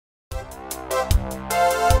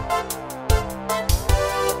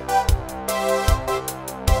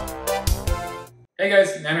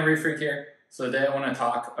guys, Reef here. So today I want to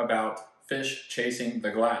talk about fish chasing the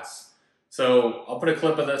glass. So I'll put a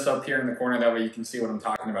clip of this up here in the corner, that way you can see what I'm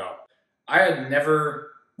talking about. I had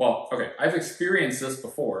never, I've experienced this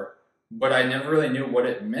before, but I never really knew what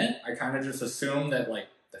it meant. I kind of just assumed that like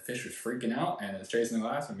the fish was freaking out and it's chasing the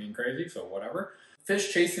glass and being crazy, so whatever.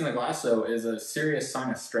 Fish chasing the glass though is a serious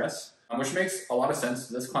sign of stress, which makes a lot of sense.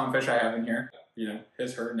 This clownfish I have in here, you know,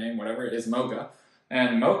 her name, whatever, is Mocha.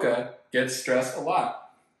 And Mocha gets stressed a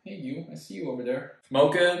lot. Hey you, I see you over there.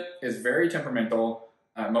 Mocha is very temperamental.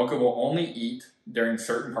 Mocha will only eat during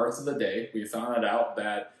certain parts of the day. We found out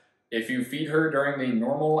that if you feed her during the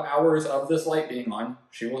normal hours of this light being on,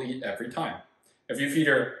 she will eat every time. If you feed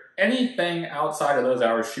her anything outside of those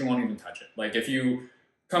hours, she won't even touch it. Like if you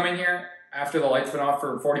come in here after the light's been off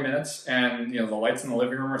for 40 minutes and the lights in the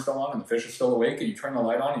living room are still on and the fish is still awake and you turn the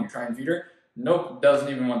light on and you try and feed her, nope, doesn't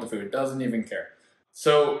even want the food, doesn't even care.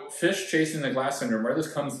 So fish chasing the glass syndrome, where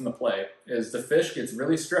this comes into play, is the fish gets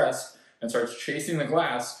really stressed and starts chasing the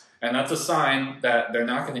glass, and that's a sign that they're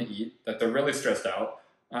not going to eat, that they're really stressed out,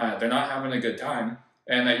 they're not having a good time,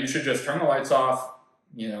 and that you should just turn the lights off,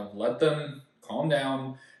 let them calm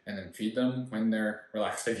down, and then feed them when they're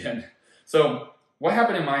relaxed again. So what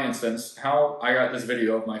happened in my instance, how I got this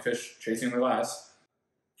video of my fish chasing the glass,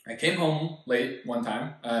 I came home late one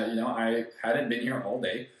time. I hadn't been here all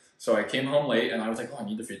day. So I came home late and I was like, oh, I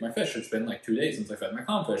need to feed my fish. It's been like 2 days since I fed my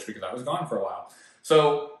clownfish because I was gone for a while.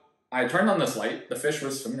 So I turned on this light. The fish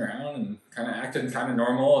was swimming around and kind of acting kind of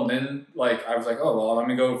normal. And then I was like, oh, well, let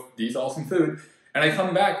me go feed some food. And I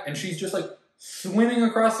come back and she's just like swimming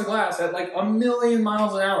across the glass at like 1,000,000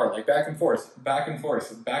 miles an hour, like back and forth, back and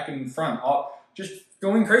forth, back and front, all just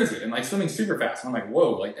going crazy and like swimming super fast. And I'm like,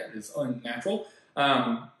 whoa, like that is unnatural.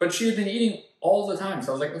 But she had been eating all the time.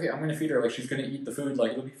 So I was like, okay, I'm going to feed her. Like she's going to eat the food.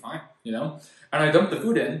 Like it'll be fine, And I dumped the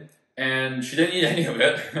food in and she didn't eat any of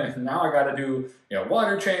it. Now I got to do,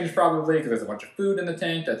 water change probably because there's a bunch of food in the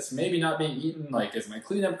tank that's maybe not being eaten. Like, is my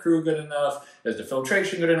cleanup crew good enough? Is the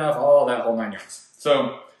filtration good enough? All that whole 9 yards.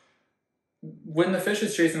 So when the fish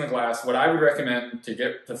is chasing the glass, what I would recommend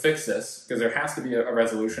to fix this, because there has to be a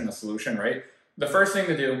resolution, a solution, right? The first thing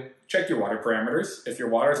to do, check your water parameters. If your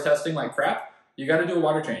water is testing like crap, you got to do a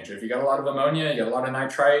water change. If you got a lot of ammonia, you got a lot of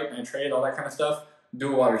nitrate, all that kind of stuff,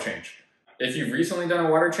 do a water change. If you've recently done a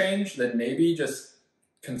water change, then maybe just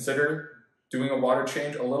consider doing a water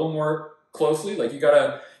change a little more closely. Like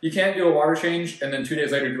you can't do a water change and then 2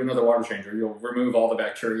 days later do another water change, or you'll remove all the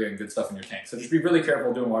bacteria and good stuff in your tank. So just be really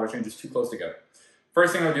careful doing water changes too close together.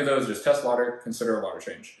 First thing I would do though is just test water, consider a water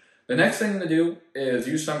change. The next thing to do is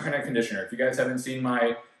use some kind of conditioner. If you guys haven't seen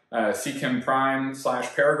my Seachem Prime /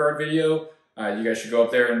 Paragard video, you guys should go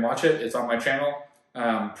up there and watch it. It's on my channel.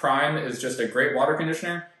 Prime is just a great water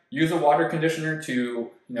conditioner. Use a water conditioner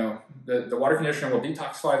to, the water conditioner will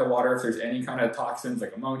detoxify the water if there's any kind of toxins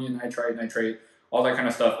like ammonia, nitrate, all that kind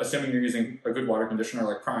of stuff, assuming you're using a good water conditioner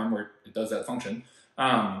like Prime where it does that function.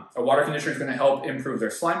 A water conditioner is going to help improve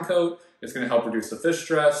their slime coat. It's going to help reduce the fish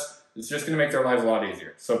stress. It's just going to make their lives a lot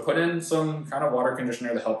easier. So put in some kind of water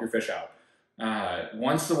conditioner to help your fish out.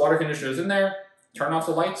 Once the water conditioner is in there, turn off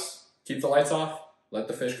the lights. Keep the lights off, let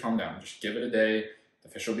the fish calm down. Just give it a day, the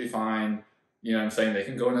fish will be fine. You know what I'm saying? They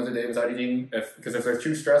can go another day without eating, because if they're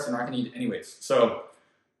too stressed, they're not going to eat anyways. So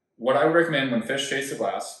what I would recommend when fish chase the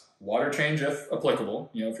glass, water change if applicable.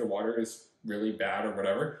 If your water is really bad or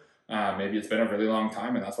whatever. Maybe it's been a really long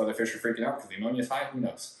time and that's why the fish are freaking out because the ammonia is high, who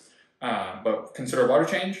knows. But consider water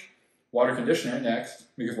change, water conditioner next,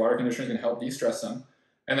 because water conditioner is going to help de-stress them.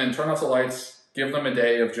 And then turn off the lights, give them a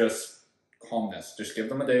day of just calmness. Just give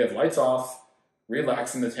them a day of lights off,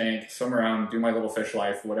 relax in the tank, swim around, do my little fish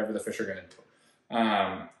life, whatever the fish are going to do.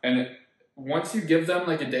 And once you give them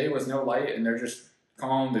like a day with no light and they're just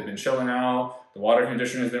calm, they've been chilling out, the water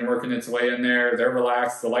conditioner has been working its way in there, they're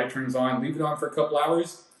relaxed, the light turns on, leave it on for a couple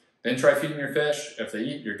hours, then try feeding your fish. If they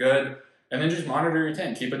eat, you're good. And then just monitor your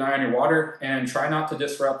tank. Keep an eye on your water and try not to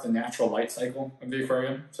disrupt the natural light cycle of the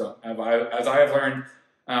aquarium. So as I have learned,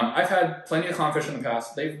 I've had plenty of clownfish in the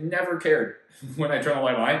past. They've never cared when I turn the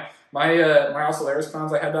light on. My Ocellaris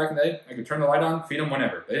clowns I had back in the day, I could turn the light on, feed them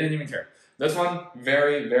whenever. They didn't even care. This one,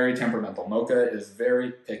 very, very temperamental. Mocha is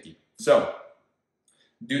very picky. So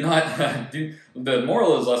do not the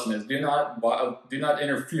moral of this lesson is do not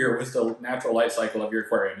interfere with the natural light cycle of your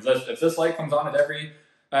aquarium. If this light comes on at 8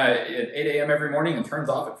 a.m. every morning and turns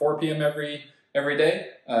off at 4 p.m. every day,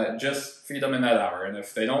 just feed them in that hour. And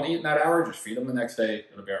if they don't eat in that hour, just feed them the next day.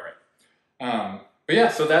 It'll be all right. But yeah,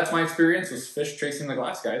 so that's my experience with fish chasing the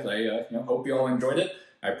glass, guys. I hope you all enjoyed it.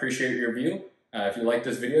 I appreciate your view. If you like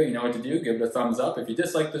this video, you know what to do. Give it a thumbs up. If you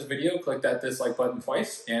dislike this video, click that dislike button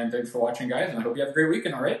twice. And thanks for watching, guys, and I hope you have a great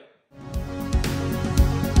weekend, all right?